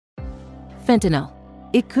Fentanyl.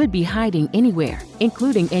 It could be hiding anywhere,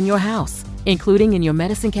 including in your house, including in your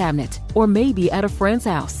medicine cabinet, or maybe at a friend's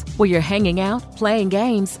house where you're hanging out, playing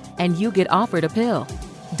games, and you get offered a pill.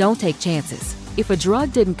 Don't take chances. If a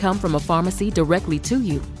drug didn't come from a pharmacy directly to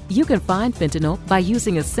you, you can find fentanyl by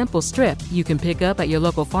using a simple strip you can pick up at your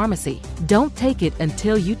local pharmacy. Don't take it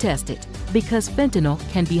until you test it, because fentanyl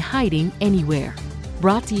can be hiding anywhere.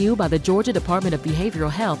 Brought to you by the Georgia Department of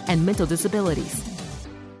Behavioral Health and Mental Disabilities.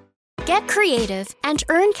 Get creative and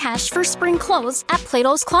earn cash for spring clothes at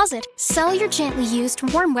Plato's Closet. Sell your gently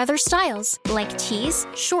used warm weather styles like tees,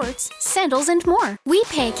 shorts, sandals, and more. We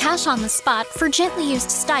pay cash on the spot for gently used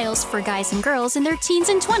styles for guys and girls in their teens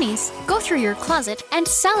and 20s. Go through your closet and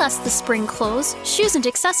sell us the spring clothes, shoes, and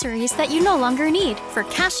accessories that you no longer need for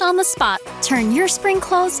cash on the spot. Turn your spring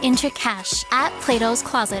clothes into cash at Plato's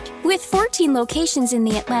Closet. With 14 locations in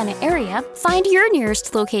the Atlanta area, find your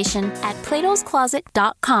nearest location at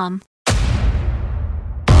platoscloset.com.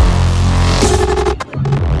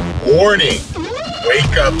 Warning!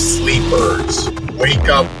 Wake up, sleepers. Wake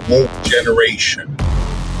up, woke generation.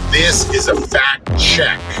 This is a fact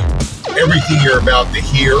check. Everything you're about to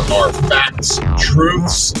hear are facts,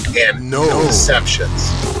 truths, and no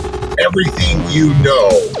deceptions. Everything you know,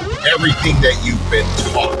 everything that you've been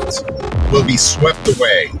taught, will be swept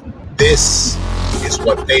away. This is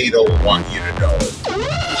what they don't want you to know.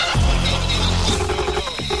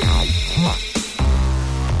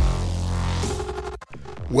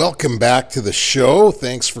 Welcome back to the show.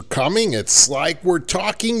 Thanks for coming. It's like we're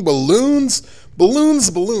talking balloons.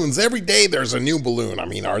 Balloons. Every day there's a new balloon. I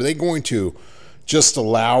mean, are they going to just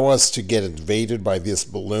allow us to get invaded by this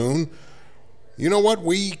balloon? You know what?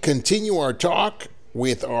 We continue our talk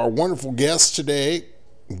with our wonderful guests today,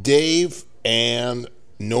 Dave and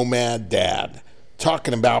Nomad Dad,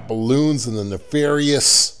 talking about balloons and the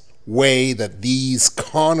nefarious way that these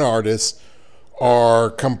con artists are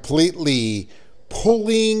completely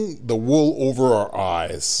pulling the wool over our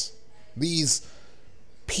eyes. These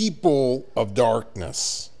people of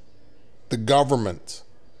darkness, the government,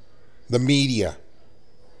 the media,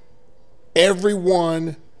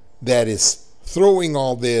 everyone that is throwing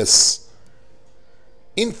all this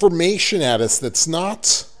information at us that's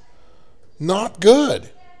not good.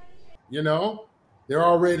 You know, they're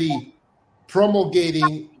already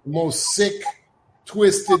promulgating the most sick,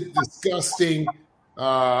 twisted, disgusting,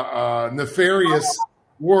 nefarious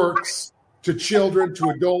works to children, to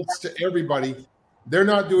adults, to everybody. They're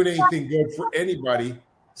not doing anything good for anybody,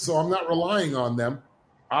 so I'm not relying on them.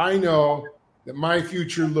 I know that my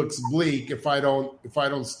future looks bleak if I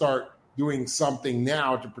don't start doing something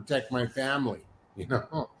now to protect my family. You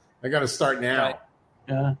know, I got to start now. Right.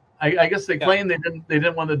 Yeah, I guess they claim they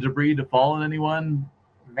didn't want the debris to fall on anyone.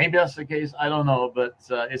 Maybe that's the case. I don't know, but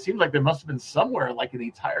it seems like there must have been somewhere, like in the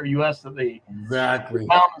entire U.S., that they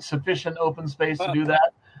found sufficient open space to do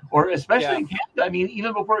that. Or especially in Canada. I mean,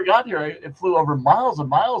 even before it got here, it flew over miles and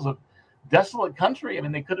miles of desolate country. I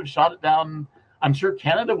mean, they could have shot it down. I'm sure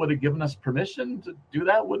Canada would have given us permission to do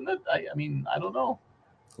that, wouldn't it? I mean, I don't know.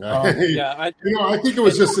 I think it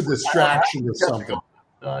was just a distraction or something.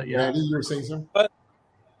 Yeah, you were saying something? But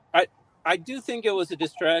I do think it was a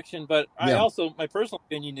distraction, but I also, my personal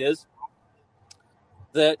opinion is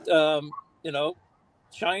that,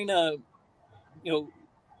 China,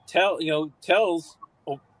 tells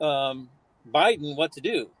Biden what to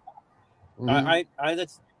do. Mm-hmm.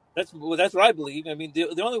 That's what I believe. I mean,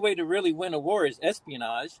 the only way to really win a war is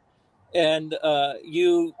espionage, and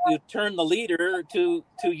you turn the leader to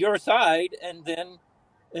your side, and then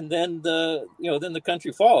the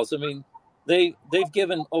country falls. I mean, they've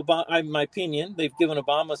given Obama, in my opinion, they've given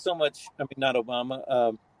Obama so much. I mean, not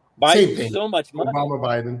Obama, Biden so much money.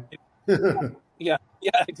 Obama, Biden. Yeah,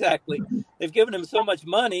 exactly. They've given him so much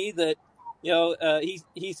money that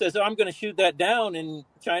he says, "Oh, I'm going to shoot that down," and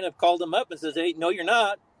China called him up and says, "Hey, no, you're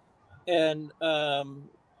not," and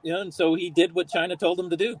and so he did what China told him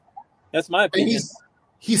to do. That's my opinion.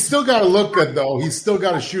 He's still got to look good, though. He's still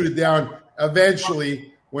got to shoot it down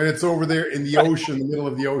eventually when it's over there in the ocean, the middle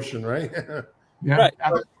of the ocean, right? Right.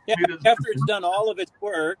 Yeah, after it's done all of its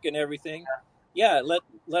work and everything,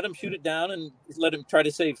 let him shoot it down and let him try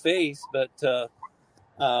to save face. But they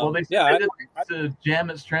tried to jam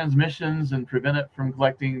its transmissions and prevent it from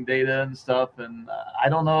collecting data and stuff. And I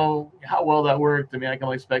don't know how well that worked. I mean, I can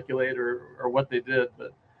only speculate or what they did,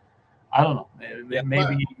 but I don't know.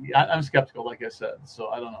 Maybe I'm skeptical, like I said. So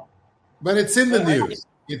I don't know. But it's in the news.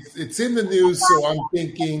 It's in the news, so I'm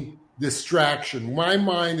thinking distraction. My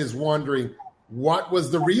mind is wondering, what was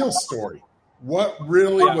the real story? What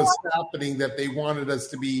really was happening that they wanted us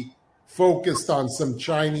to be focused on some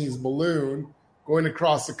Chinese balloon going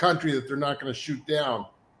across the country that they're not going to shoot down.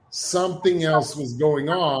 Something else was going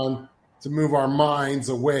on to move our minds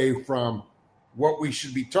away from what we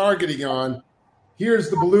should be targeting on. Here's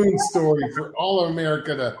the balloon story for all of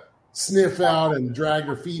America to sniff out and drag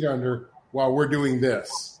their feet under while we're doing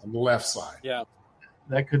this on the left side. Yeah,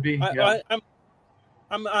 that could be.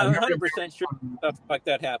 I'm 100% sure stuff like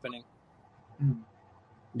that happening.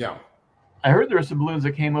 Yeah. I heard there were some balloons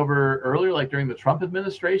that came over earlier, like during the Trump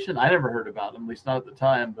administration. I never heard about them, at least not at the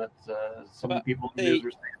time, but some of the people in the news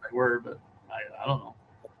were saying they were, but I don't know.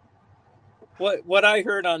 What I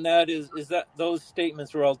heard on that is that those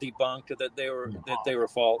statements were all debunked, that they were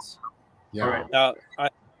false. Yeah. Right. Now, I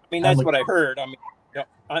mean, that's what I heard. I mean,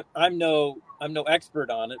 I'm no expert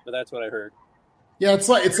on it, but that's what I heard. Yeah, it's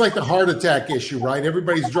like the heart attack issue, right?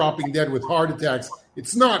 Everybody's dropping dead with heart attacks.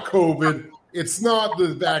 It's not COVID. It's not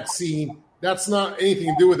the vaccine. That's not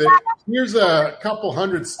anything to do with it. Here's a couple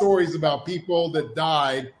hundred stories about people that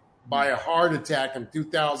died by a heart attack in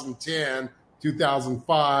 2010,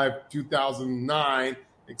 2005, 2009,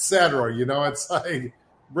 etc. You know, it's like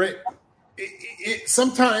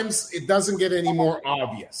sometimes it doesn't get any more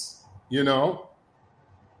obvious, you know?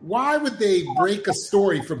 Why would they break a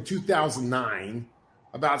story from 2009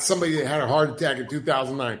 about somebody that had a heart attack in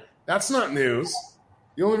 2009? That's not news.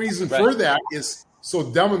 The only reason for that is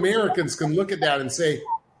so dumb Americans can look at that and say,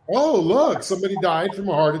 oh, look, somebody died from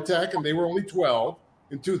a heart attack and they were only 12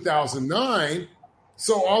 in 2009.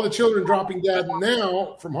 So all the children dropping dead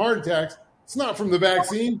now from heart attacks, it's not from the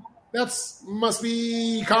vaccine. That's must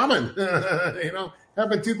be common. You know,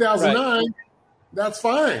 happened 2009. Right. That's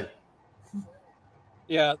fine.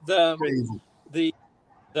 Yeah,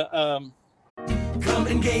 Come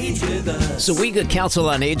engage with us. Sowega Council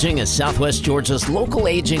on Aging is Southwest Georgia's local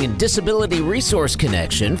aging and disability resource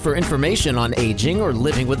connection for information on aging or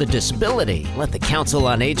living with a disability. Let the Council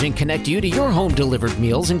on Aging connect you to your home-delivered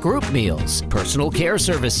meals and group meals, personal care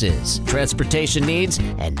services, transportation needs,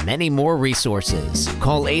 and many more resources.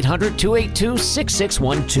 Call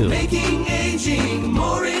 800-282-6612. Making aging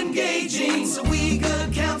more engaging.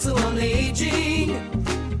 Sowega Council on Aging.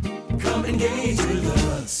 Come engage with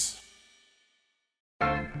us.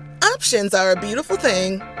 Options are a beautiful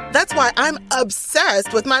thing. That's why I'm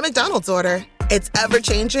obsessed with my McDonald's order. It's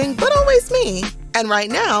ever-changing, but always me. And right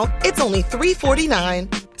now, it's only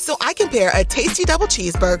 $3.49. So I can pair a tasty double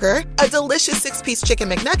cheeseburger, a delicious 6-piece chicken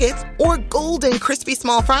McNuggets, or golden crispy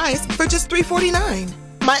small fries for just $3.49.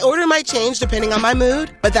 My order might change depending on my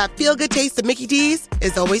mood, but that feel-good taste of Mickey D's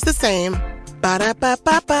is always the same.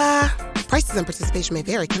 Ba-da-ba-ba-ba. Prices and participation may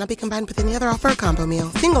vary. Cannot be combined with any other offer or combo meal.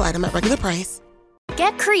 Single item at regular price.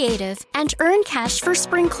 Get creative and earn cash for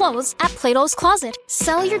spring clothes at Plato's Closet.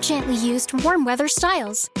 Sell your gently used warm weather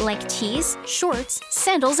styles like tees, shorts,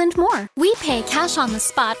 sandals, and more. We pay cash on the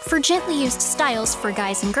spot for gently used styles for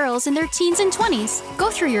guys and girls in their teens and 20s. Go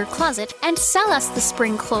through your closet and sell us the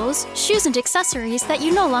spring clothes, shoes, and accessories that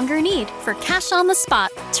you no longer need for cash on the spot.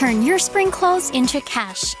 Turn your spring clothes into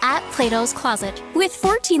cash at Plato's Closet. With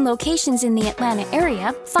 14 locations in the Atlanta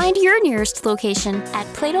area, find your nearest location at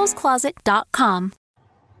platoscloset.com.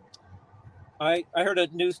 I heard a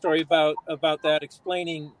news story about that,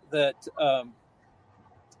 explaining that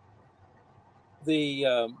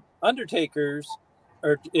the undertakers,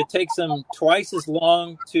 it takes them twice as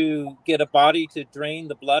long to get a body to drain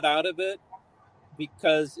the blood out of it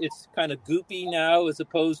because it's kind of goopy now, as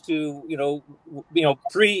opposed to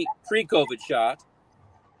pre-COVID shot.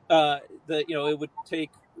 It would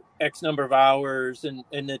take X number of hours, and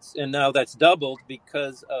now that's doubled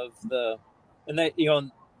because of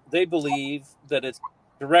they believe that it's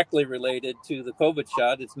directly related to the COVID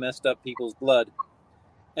shot. It's messed up people's blood.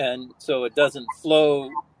 And so it doesn't flow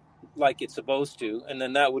like it's supposed to. And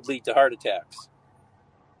then that would lead to heart attacks.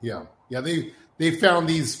 Yeah. Yeah. They found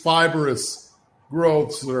these fibrous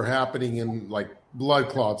growths that are happening in like blood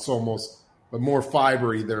clots almost, but more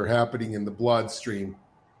fibery that are happening in the bloodstream.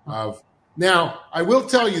 Now, I will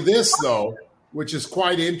tell you this, though, which is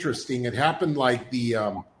quite interesting. It happened like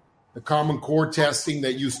the Common Core testing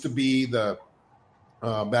that used to be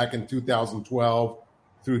back in 2012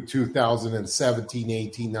 through 2017,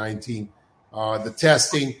 18, 19. The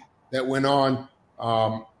testing that went on,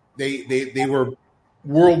 they were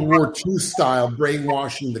World War II style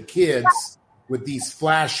brainwashing the kids with these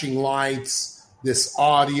flashing lights, this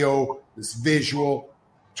audio, this visual,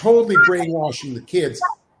 totally brainwashing the kids.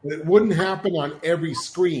 But it wouldn't happen on every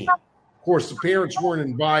screen. Of course, the parents weren't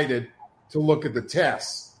invited to look at the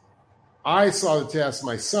tests. I saw the test.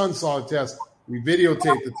 My son saw the test. We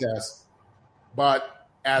videotaped the test. But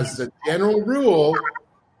as the general rule,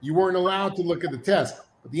 you weren't allowed to look at the test.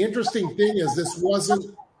 But the interesting thing is this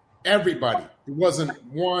wasn't Everybody. It wasn't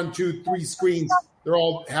 1, 2, 3 screens. They're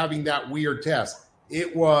all having that weird test.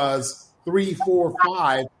 It was 3, 4,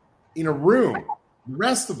 5 in a room. The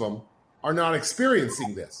rest of them are not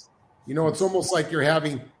experiencing this. You know, it's almost like you're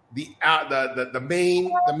having the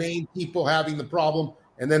main people having the problem,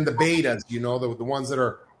 and then the betas, you know, the ones that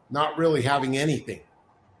are not really having anything.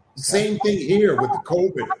 Same thing here with the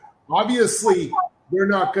COVID. Obviously, they're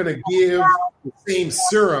not going to give the same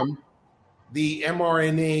serum, the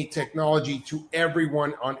mRNA technology, to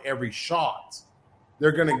everyone on every shot.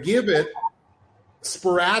 They're going to give it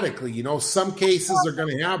sporadically. You know, some cases are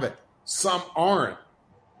going to have it, some aren't.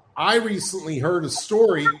 I recently heard a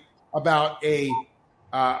story about a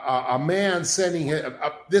man sending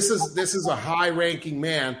this is a high-ranking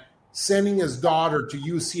man sending his daughter to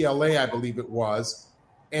UCLA, I believe it was,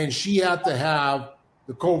 and she had to have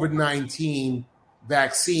the COVID-19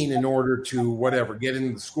 vaccine in order to whatever, get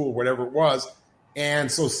into school, whatever it was.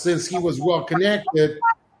 And so since he was well connected,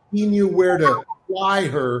 he knew where to fly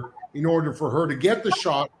her in order for her to get the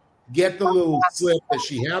shot, get the little slip that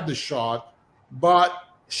she had the shot, but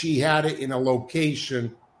she had it in a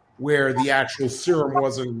location where the actual serum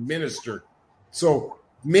wasn't administered. So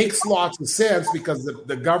makes lots of sense because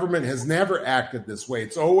the government has never acted this way.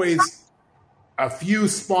 It's always a few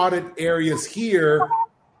spotted areas here.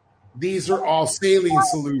 These are all saline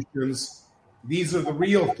solutions. These are the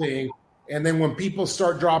real thing. And then when people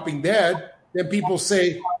start dropping dead, then people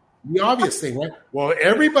say the obvious thing, right? Well,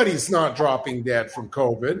 everybody's not dropping dead from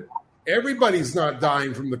COVID. Everybody's not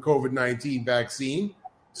dying from the COVID-19 vaccine.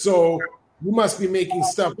 So you must be making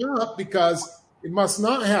stuff up because it must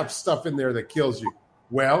not have stuff in there that kills you.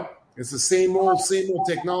 Well, it's the same old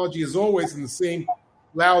technology as always, and the same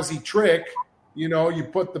lousy trick. You know, you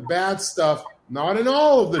put the bad stuff, not in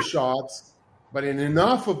all of the shots, but in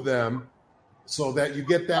enough of them so that you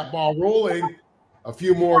get that ball rolling, a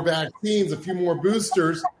few more vaccines, a few more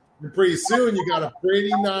boosters, and pretty soon you got a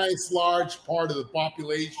pretty nice large part of the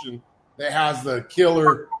population that has the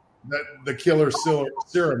killer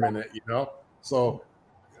serum in it, you know? So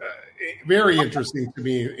very interesting to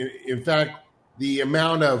me. In fact, the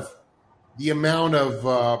amount of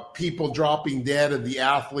people dropping dead of the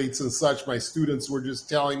athletes and such, my students were just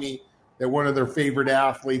telling me that one of their favorite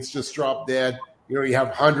athletes just dropped dead. You know, you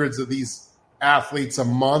have hundreds of these athletes a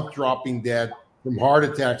month dropping dead from heart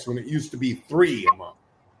attacks when it used to be 3 a month.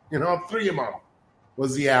 You know, 3 a month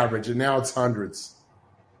was the average, and now it's hundreds.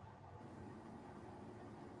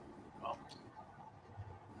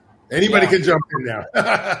 Anybody can jump in now.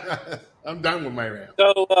 I'm done with my rant.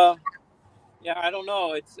 So, yeah, I don't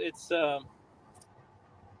know. It's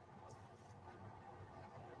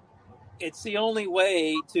the only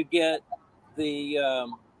way to get the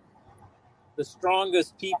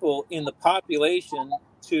strongest people in the population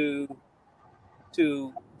to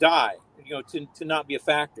die, you know, to not be a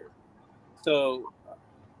factor. So,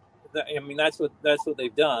 I mean, that's what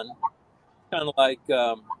they've done. Kind of like,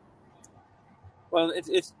 well,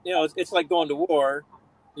 it's you know, it's like going to war.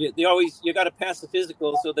 You got to pass the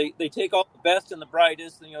physical. So they take all the best and the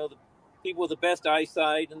brightest, you know, the people with the best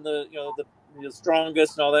eyesight and the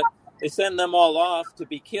strongest and all that. They send them all off to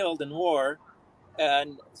be killed in war,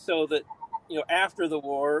 and so that, you know, after the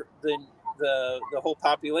war, then the whole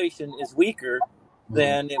population is weaker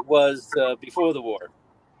than it was before the war.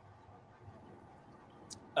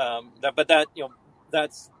 But that, you know,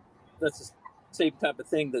 that's the same type of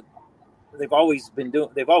thing that they've always been doing.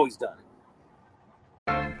 They've always done.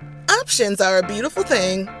 Options are a beautiful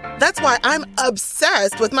thing. That's why I'm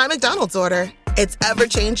obsessed with my McDonald's order. It's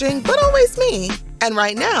ever-changing, but always me. And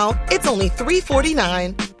right now, it's only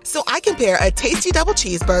 $3.49. So I can pair a tasty double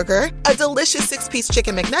cheeseburger, a delicious 6-piece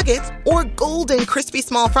chicken McNuggets, or golden crispy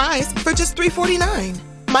small fries for just $3.49.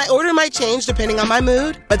 My order might change depending on my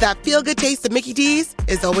mood, but that feel-good taste of Mickey D's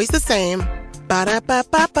is always the same.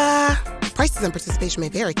 Ba-da-ba-ba-ba. Prices and participation may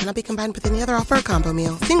vary. Cannot be combined with any other offer or combo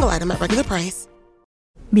meal. Single item at regular price.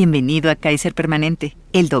 Bienvenido a Kaiser Permanente.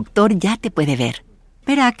 El doctor ya te puede ver.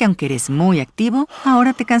 Verá que aunque eres muy activo,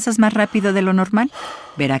 ahora te cansas más rápido de lo normal.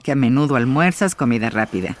 Verá que a menudo almuerzas comida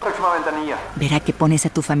rápida. Próxima ventanilla. Verá que pones a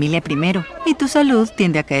tu familia primero y tu salud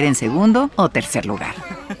tiende a caer en segundo o tercer lugar.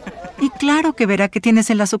 Y claro que verá que tienes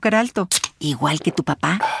el azúcar alto, igual que tu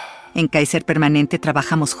papá. En Kaiser Permanente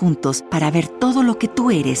trabajamos juntos para ver todo lo que tú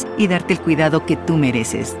eres y darte el cuidado que tú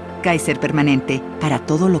mereces. Kaiser Permanente, para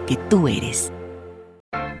todo lo que tú eres.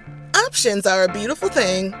 Options are a beautiful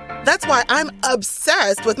thing. That's why I'm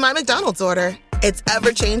obsessed with my McDonald's order. It's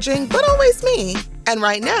ever-changing, but always me. And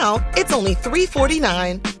right now, it's only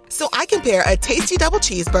 $3.49. So I can pair a tasty double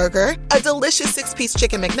cheeseburger, a delicious 6-piece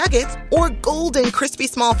chicken McNuggets, or golden crispy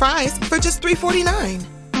small fries for just $3.49.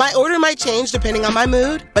 My order might change depending on my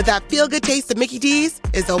mood, but that feel-good taste of Mickey D's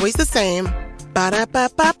is always the same.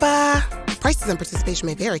 Ba-da-ba-ba-ba. Prices and participation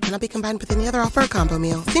may vary. Cannot be combined with any other offer or combo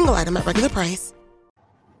meal. Single item at regular price.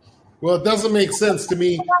 Well, it doesn't make sense to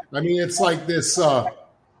me. I mean, it's like this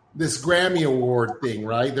Grammy Award thing,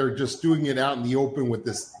 right? They're just doing it out in the open with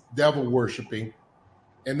this devil worshiping.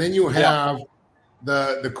 And then you have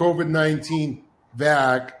the COVID-19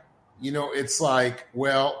 vac. You know, it's like,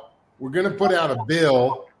 well, we're going to put out a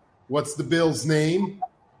bill. What's the bill's name?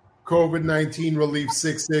 COVID-19 Relief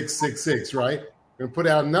 6666, right? We're going to put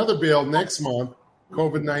out another bill next month,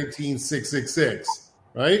 COVID-19 666,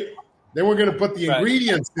 right? Then we're going to put the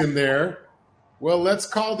ingredients in there. Well, let's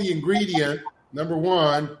call the ingredient, number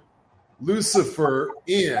one, Lucifer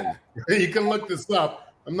in. You can look this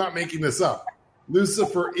up. I'm not making this up.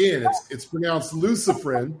 Lucifer in. It's pronounced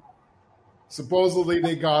luciferin. Supposedly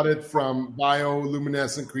they got it from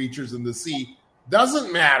bioluminescent creatures in the sea.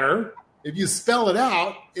 Doesn't matter. If you spell it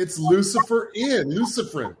out, it's Lucifer in,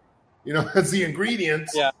 luciferin. You know, that's the ingredient,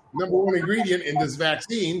 number one ingredient in this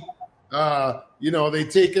vaccine. You know, they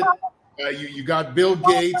take it. You got Bill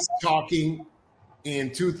Gates talking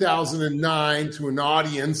in 2009 to an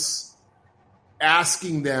audience,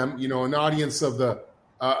 asking them, you know, an audience of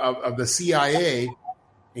the CIA,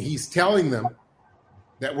 and he's telling them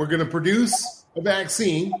that we're going to produce a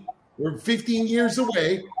vaccine. We're 15 years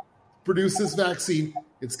away to produce this vaccine.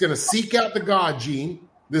 It's going to seek out the God gene.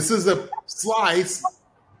 This is a slice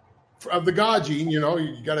of the God gene. You know,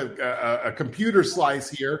 you got a computer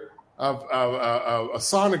slice here of a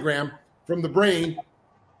sonogram from the brain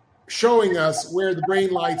showing us where the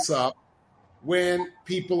brain lights up when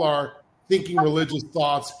people are thinking religious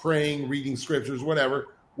thoughts, praying, reading scriptures, whatever.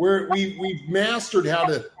 We've mastered how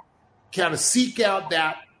to seek out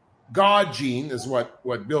that God gene, is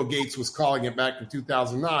what Bill Gates was calling it back in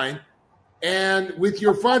 2009. And with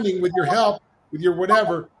your funding, with your help, with your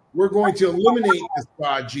whatever, we're going to eliminate this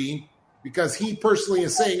God gene, because he personally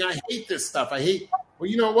is saying, I hate this stuff. Well,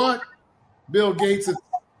 you know what, Bill Gates,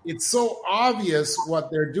 it's so obvious what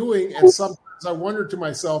they're doing. And sometimes I wonder to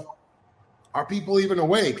myself, are people even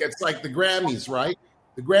awake? It's like the Grammys, right?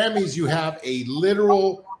 The Grammys, you have a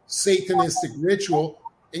literal satanistic ritual,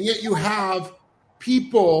 and yet you have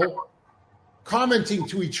people commenting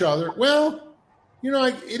to each other, well, you know,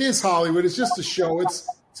 like, it is Hollywood. It's just a show. It's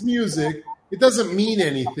music. It doesn't mean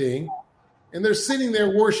anything. And they're sitting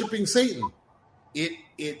there worshiping Satan. It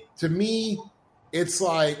to me, it's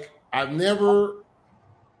like I've never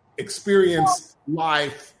experienced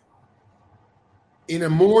life in a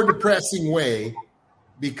more depressing way,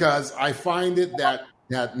 because I find it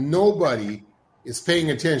that nobody is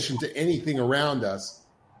paying attention to anything around us,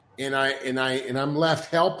 and I'm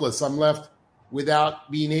left helpless. I'm left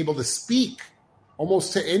without being able to speak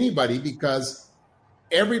almost to anybody, because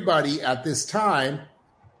everybody at this time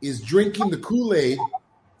is drinking the Kool-Aid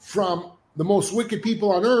from the most wicked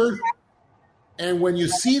people on earth. And when you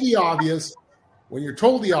see the obvious, when you're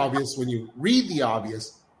told the obvious, when you read the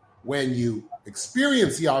obvious, when you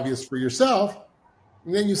experience the obvious for yourself,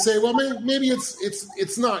 and then you say, well, maybe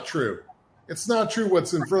it's not true. It's not true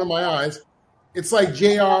what's in front of my eyes. It's like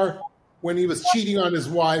JR when he was cheating on his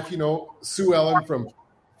wife, you know, Sue Ellen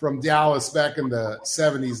from Dallas back in the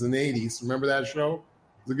 70s and 80s. Remember that show? It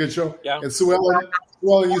was a good show. Yeah. And Sue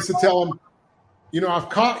Ellen used to tell him, you know, I've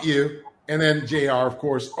caught you. And then JR, of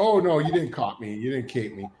course, oh, no, you didn't caught me. You didn't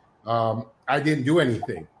cape me. I didn't do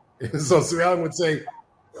anything. So Sue Ellen would say,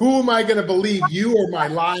 who am I going to believe, you or my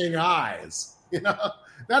lying eyes? You know,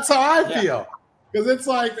 that's how I feel. Because it's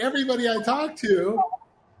like everybody I talk to,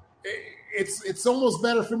 it's almost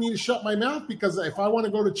better for me to shut my mouth, because if I want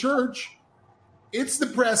to go to church, it's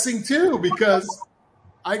depressing too, because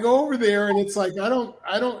I go over there and it's like I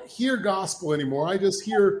don't hear gospel anymore. I just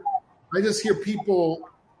hear people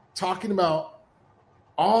talking about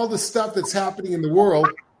all the stuff that's happening in the world,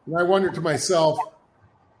 and I wonder to myself,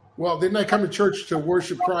 well, didn't I come to church to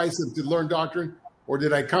worship Christ and to learn doctrine, or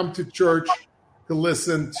did I come to church to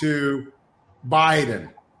listen to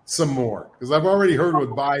Biden some more? Because I've already heard what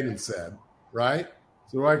Biden said, right?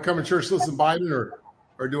 So do I come to church to listen to Biden,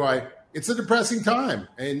 or do I? It's a depressing time.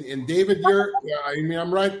 And David,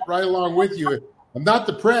 I'm right along with you. I'm not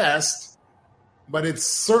depressed, but it's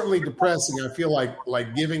certainly depressing. I feel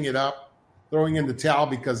like giving it up, throwing in the towel,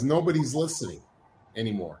 because nobody's listening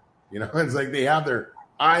anymore. You know, it's like they have their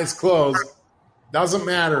eyes closed. Doesn't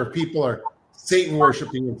matter if people are Satan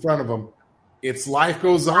worshiping in front of them. It's life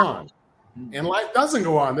goes on. And life doesn't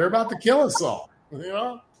go on. They're about to kill us all. You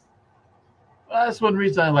know? Well, that's one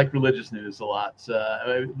reason I like religious news a lot.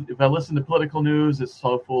 If I listen to political news, it's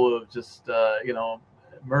so full of just,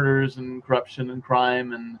 murders and corruption and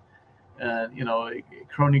crime and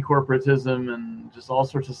crony corporatism and just all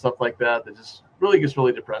sorts of stuff like that just really gets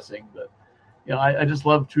really depressing. But I just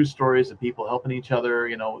love true stories of people helping each other,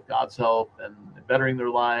 with God's help and bettering their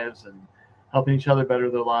lives and helping each other better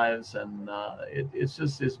their lives. And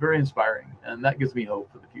it's very inspiring, and that gives me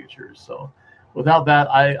hope for the future. So without that,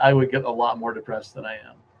 I would get a lot more depressed than I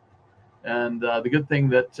am. And the good thing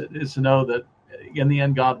that is to know that in the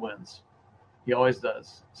end, God wins. He always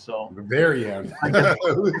does. So the very end.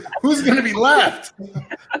 Who's going to be left?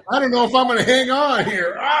 I don't know if I'm going to hang on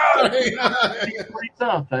here. It's pretty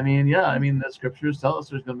tough. The scriptures tell us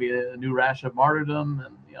there's going to be a new rash of martyrdom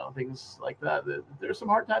and things like that. There's some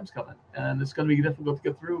hard times coming, and it's going to be difficult to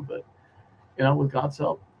get through. But with God's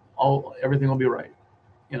help, everything will be right.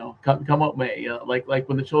 Come what may. Like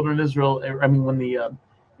when the children of Israel. When the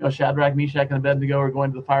Shadrach, Meshach, and Abednego are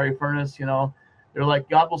going to the fiery furnace. They're like,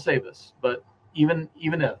 God will save us, but even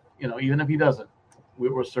if he doesn't,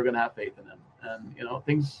 we're still going to have faith in him. And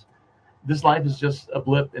things, this life is just a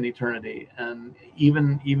blip in eternity. And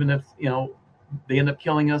even if they end up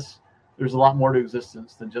killing us, there's a lot more to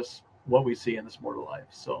existence than just what we see in this mortal life.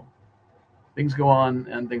 So things go on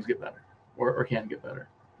and things get better, or can get better,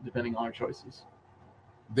 depending on our choices.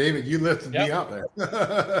 David, you lifted me up there.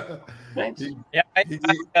 Thanks.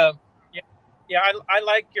 I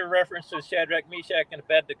like your reference to Shadrach, Meshach, and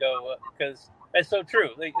Abednego because that's so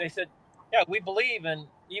true. They said, "Yeah, we believe, and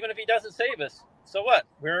even if he doesn't save us, so what?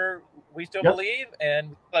 We still believe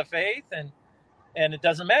and we have faith, and it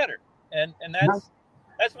doesn't matter." And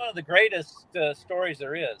that's one of the greatest stories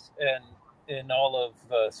there is, in all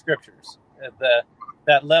of scriptures.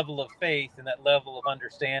 That level of faith and that level of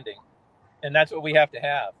understanding, and that's what we have to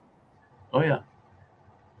have. Oh yeah.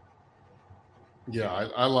 Yeah,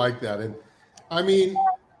 I like that. And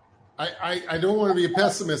I don't want to be a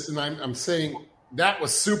pessimist, and I'm saying that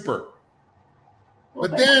was super.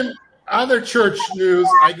 But then other church news,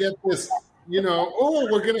 I get this,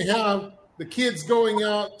 we're going to have the kids going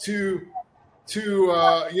out to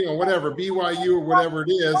whatever, BYU or whatever it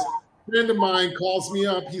is. A friend of mine calls me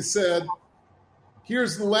up. He said,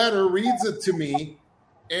 here's the letter, reads it to me,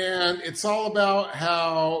 and it's all about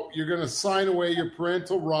how you're going to sign away your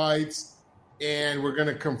parental rights, and we're going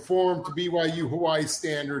to conform to BYU Hawaii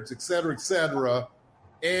standards, et cetera, et cetera.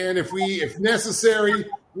 And if necessary,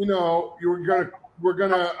 we're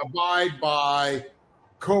going to abide by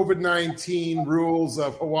COVID-19 rules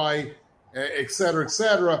of Hawaii, et cetera,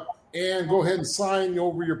 and go ahead and sign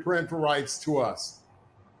over your parental rights to us.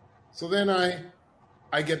 So then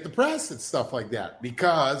I get depressed at stuff like that,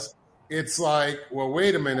 because it's like, well,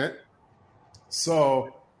 wait a minute.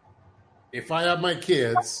 So if I have my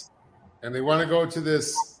kids and they want to go to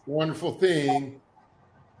this wonderful thing,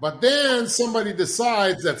 but then somebody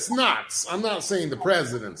decides that's nuts. I'm not saying the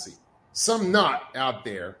presidency. Some nut out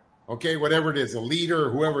there, okay, whatever it is, a leader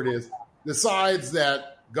or whoever it is, decides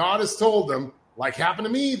that God has told them, like happened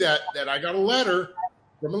to me, that I got a letter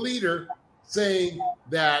from a leader saying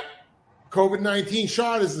that COVID-19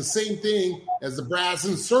 shot is the same thing as the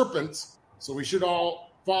brazen serpents, so we should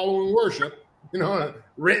all follow and worship,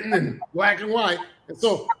 written in black and white. And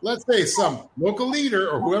so let's say some local leader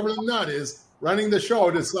or whoever the nut is running the show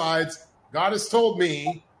decides, God has told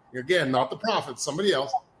me, again, not the prophet, somebody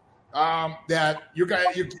else, that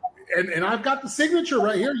and I've got the signature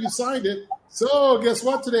right here. You signed it. So guess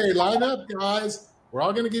what today? Line up, guys. We're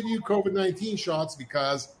all going to give you COVID-19 shots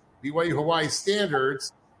because BYU Hawaii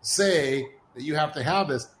standards say that you have to have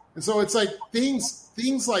this. And so it's like things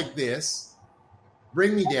like this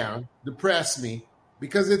bring me down, depress me,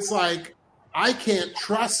 because it's like I can't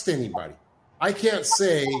trust anybody. I can't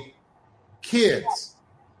say, kids,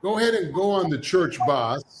 go ahead and go on the church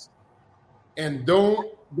bus and don't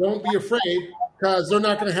be afraid, because they're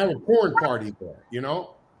not going to have a porn party there,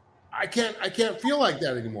 I can't feel like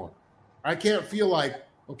that anymore. I can't feel like,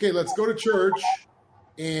 okay, let's go to church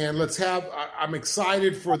and I'm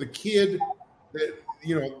excited for the kid that,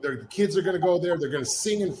 the kids are going to go there. They're going to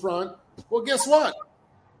sing in front. Well, guess what?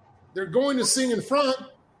 They're going to sing in front,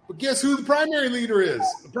 but guess who the primary leader is?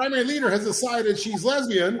 The primary leader has decided she's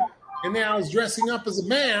lesbian and now is dressing up as a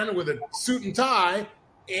man with a suit and tie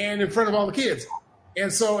and in front of all the kids.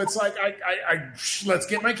 And so it's like, let's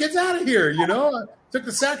get my kids out of here. I took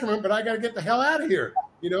the sacrament, but I got to get the hell out of here,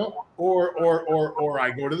 or I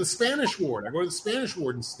go to the Spanish ward. I go to the Spanish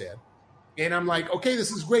ward instead. And I'm like, okay, this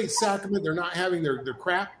is great sacrament. They're not having their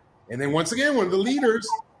crap. And then once again, one of the leaders,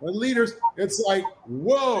 it's like,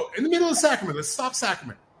 whoa, in the middle of the sacrament, let's stop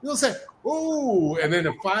sacrament. They'll say, oh, and then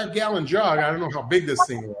a 5-gallon jug. I don't know how big this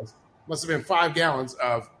thing was. Must have been 5 gallons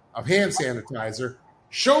of hand sanitizer.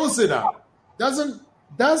 Shows it up. Doesn't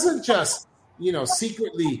doesn't just,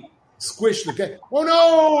 secretly squish the cat. Oh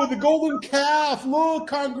no, the golden calf. Look,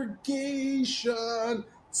 congregation.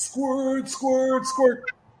 Squirt, squirt, squirt.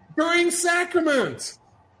 During sacrament.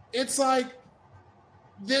 It's like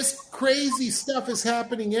this crazy stuff is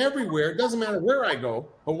happening everywhere. It doesn't matter where I go.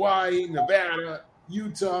 Hawaii, Nevada,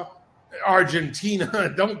 Utah,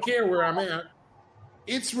 Argentina. Don't care where I'm at.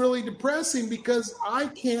 It's really depressing because I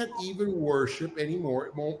can't even worship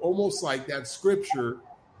anymore. Almost like that scripture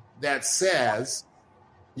that says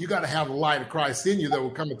you got to have the light of Christ in you. There will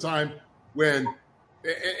come a time when,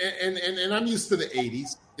 and I'm used to the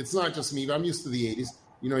 80s. It's not just me, but I'm used to the 80s.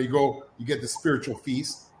 You get the spiritual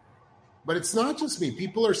feast. But it's not just me.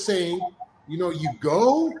 People are saying, you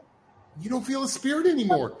go, you don't feel the spirit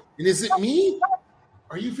anymore. And is it me?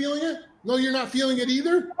 Are you feeling it? No, you're not feeling it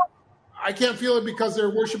either? I can't feel it because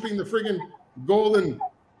they're worshiping the friggin' golden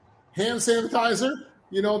hand sanitizer.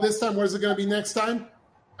 This time, where's it going to be next time?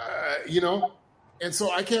 And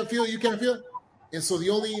so I can't feel it. You can't feel it. And so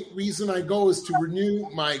the only reason I go is to renew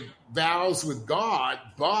my vows with God.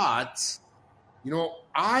 But,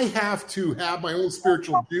 I have to have my own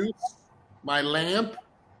spiritual juice, my lamp.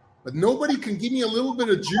 But nobody can give me a little bit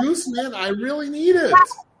of juice, man. I really need it.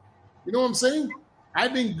 You know what I'm saying?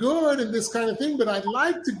 I've been good in this kind of thing, but I'd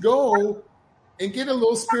like to go and get a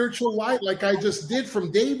little spiritual light like I just did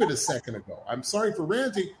from David a second ago. I'm sorry for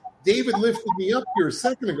ranting. David lifted me up here a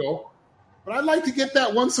second ago, but I'd like to get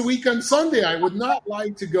that once a week on Sunday. I would not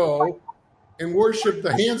like to go and worship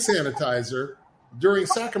the hand sanitizer during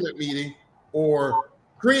sacrament meeting or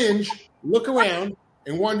cringe, look around,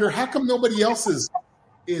 and wonder how come nobody else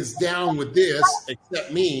is down with this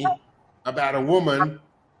except me about a woman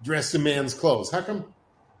dressed in man's clothes. How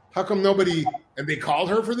come nobody, and they called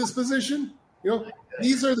her for this position?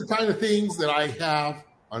 These are the kind of things that I have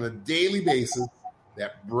on a daily basis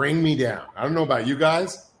that bring me down. I don't know about you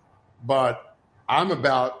guys, but I'm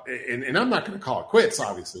about, and I'm not going to call it quits,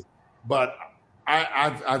 obviously, but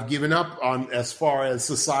I've given up on as far as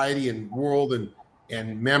society and world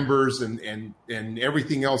and members and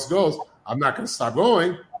everything else goes. I'm not going to stop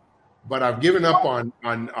going, but I've given up on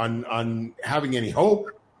having any hope.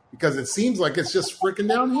 Because it seems like it's just freaking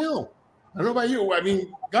downhill. I don't know about you. I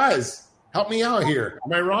mean, guys, help me out here.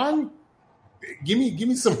 Am I wrong? Give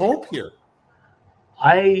me some hope here.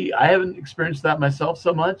 I haven't experienced that myself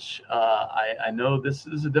so much. I know this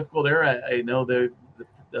is a difficult era. I know the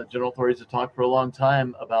general authorities have talked for a long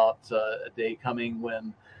time about a day coming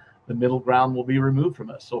when the middle ground will be removed from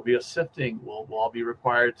us. So there'll be a sifting. We'll all be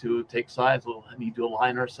required to take sides. We'll need to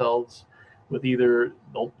align ourselves with either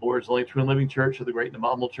the Lord's only true and living church or the great and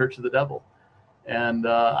abominable church of the devil. And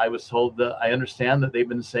I was told that I understand that they've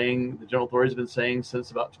been saying, the general authorities have been saying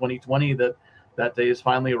since about 2020 that day has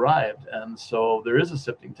finally arrived. And so there is a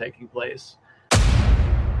sifting taking place.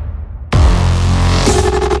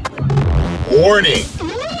 Warning,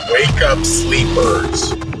 wake up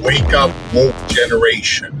sleepers, wake up woke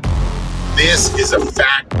generation. This is a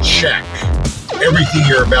fact check. Everything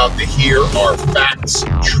you're about to hear are facts,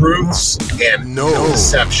 truths, and no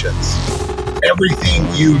deceptions. Everything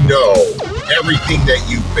you know, everything that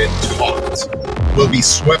you've been taught will be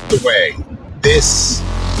swept away. This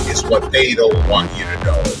is what they don't want you to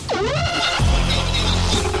know.